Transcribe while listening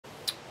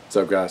What's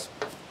up, guys?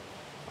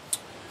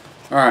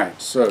 Alright,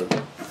 so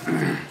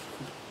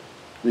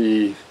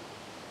the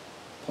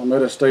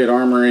Palmetto State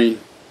Armory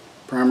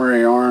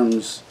Primary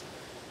Arms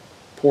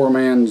Poor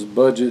Man's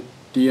Budget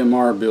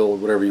DMR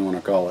build, whatever you want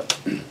to call it.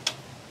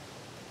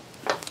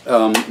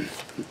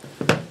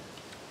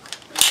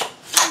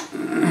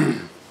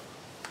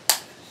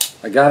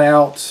 I got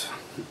out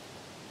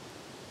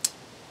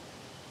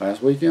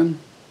last weekend?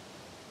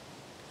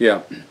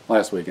 Yeah,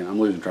 last weekend. I'm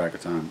losing track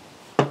of time.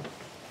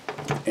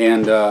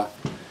 And got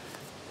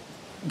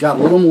a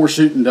little more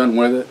shooting done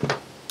with it.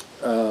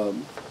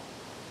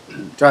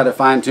 Tried to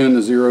fine-tune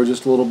the zero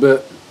just a little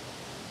bit.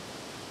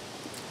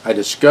 I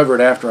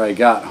discovered after I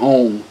got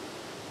home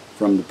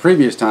from the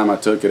previous time I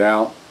took it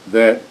out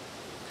that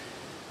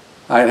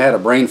I had had a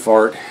brain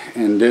fart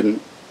and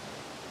didn't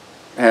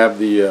have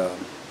the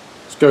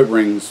scope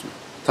rings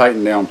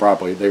tightened down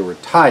properly. They were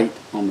tight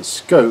on the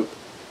scope,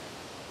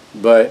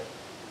 but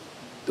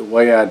the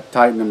way I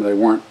tightened them, they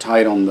weren't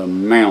tight on the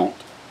mount.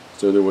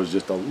 So there was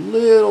just a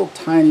little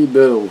tiny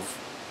bit of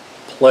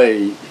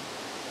play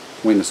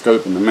between the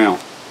scope and the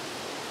mount,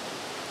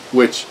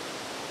 which,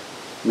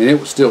 I mean, it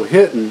was still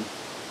hitting,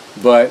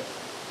 but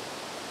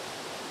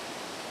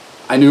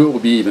I knew it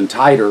would be even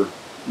tighter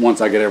once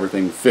I get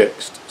everything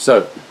fixed.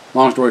 So,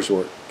 long story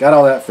short, got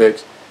all that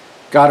fixed,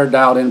 got her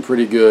dialed in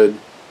pretty good,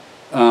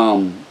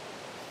 was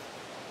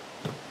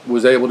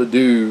able to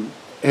do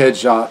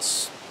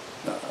headshots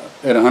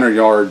at 100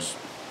 yards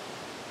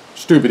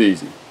stupid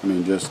easy. I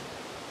mean, just,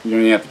 you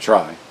don't even have to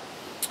try.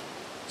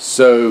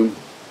 So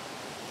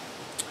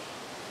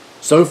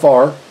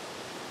far,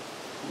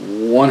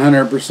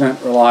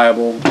 100%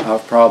 reliable.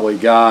 I've probably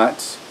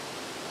got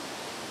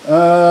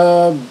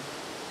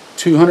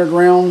 200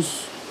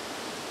 rounds.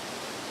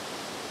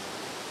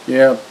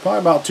 Yeah,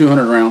 probably about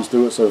 200 rounds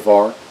through it so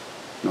far.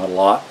 Not a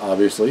lot,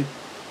 obviously,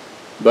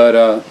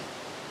 but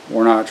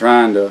we're not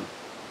trying to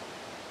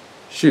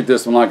shoot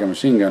this one like a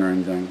machine gun or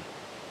anything.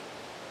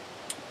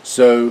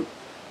 So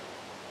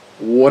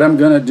what I'm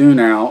going to do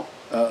now,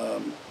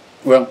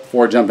 well,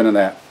 before I jump into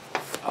that,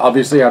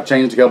 obviously I've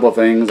changed a couple of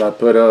things. I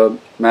put a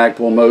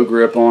Magpul Mo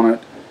grip on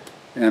it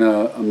and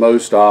a Mo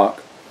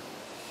stock.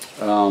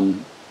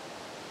 Couple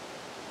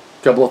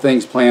of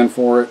things planned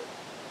for it.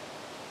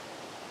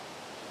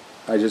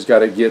 I just got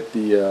to get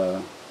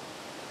the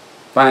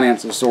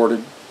finances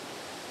sorted,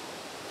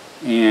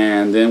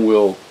 and then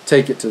we'll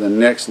take it to the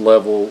next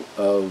level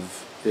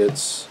of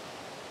its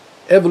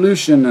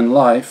evolution in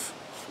life,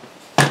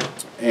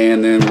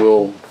 and then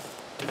we'll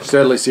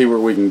steadily see where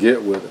we can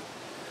get with it.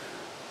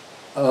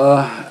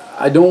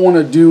 I don't want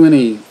to do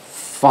any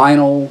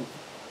final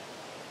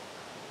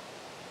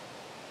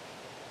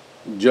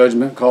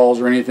judgment calls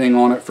or anything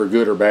on it for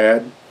good or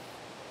bad.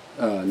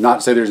 Not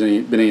to say there's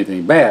been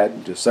anything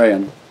bad, just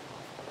saying.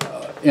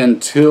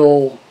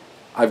 Until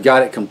I've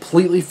got it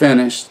completely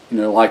finished, you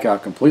know, like I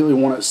completely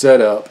want it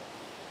set up,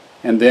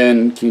 and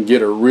then can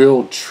get a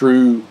real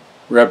true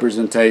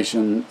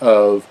representation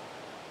of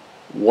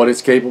what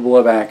it's capable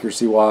of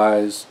accuracy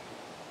wise.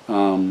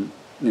 You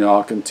know,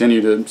 I'll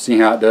continue to see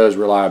how it does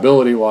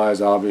reliability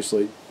wise,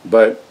 obviously,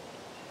 but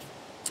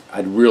I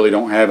really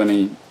don't have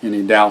any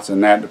doubts in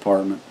that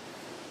department.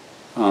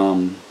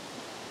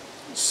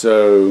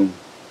 So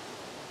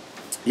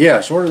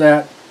yeah, short of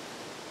that,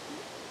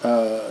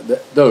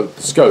 the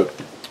scope,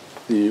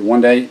 the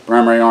 1-8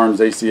 Primary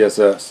Arms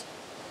ACSS,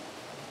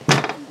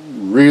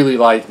 really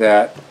like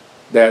that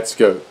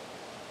scope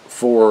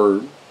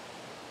for,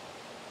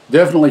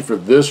 definitely for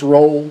this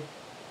role.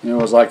 You know,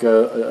 it's like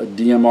a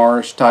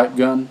DMR-ish type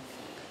gun.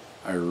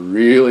 I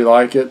really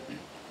like it.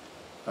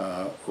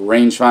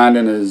 Range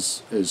finding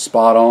is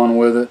spot on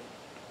with it.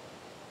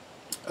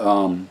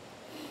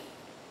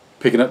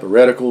 Picking up the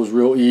reticle is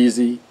real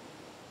easy,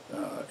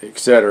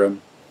 etc.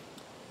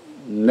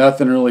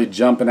 Nothing really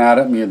jumping out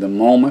at me at the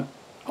moment.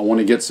 I want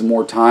to get some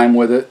more time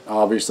with it.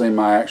 Obviously,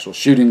 my actual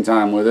shooting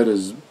time with it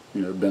has,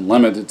 you know, been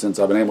limited since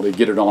I've been able to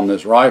get it on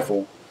this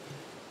rifle.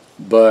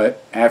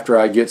 But after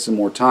I get some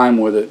more time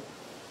with it,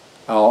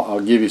 I'll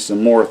give you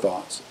some more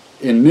thoughts.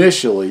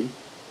 Initially,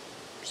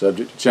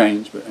 subject to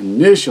change, but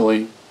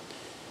initially,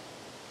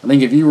 I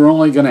think if you were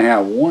only going to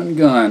have one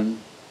gun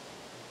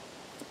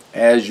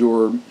as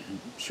your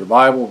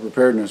survival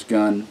preparedness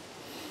gun,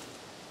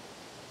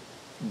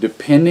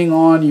 depending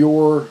on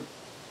your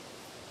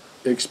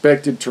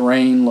expected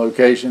terrain,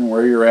 location,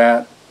 where you're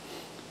at,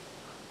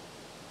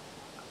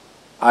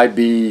 it'd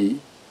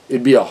be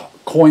a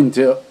coin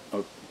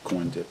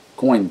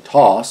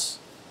toss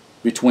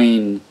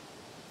between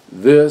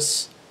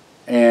this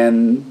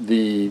and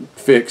the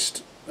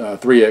fixed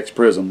 3X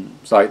prism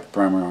sight that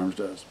Primary Arms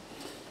does.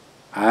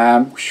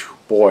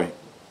 Boy,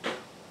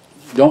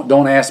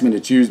 don't ask me to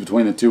choose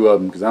between the two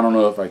of them, because I don't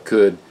know if I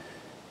could.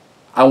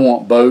 I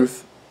want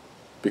both,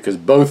 because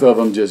both of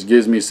them just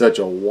gives me such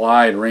a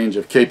wide range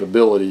of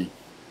capability.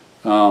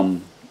 Yeah,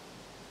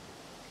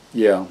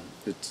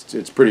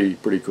 it's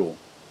pretty cool.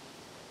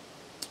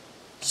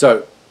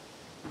 So,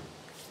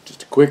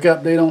 just a quick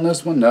update on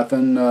this one.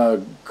 Nothing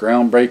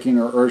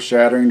groundbreaking or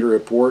earth-shattering to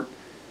report.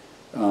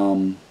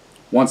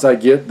 once I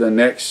get the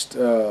next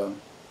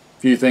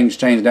few things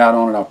changed out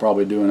on it, I'll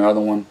probably do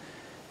another one,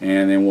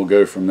 and then we'll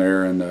go from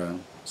there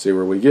and see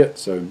where we get.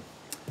 So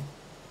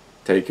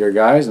take care,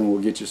 guys, and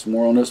we'll get you some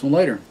more on this one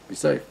later. Be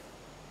safe.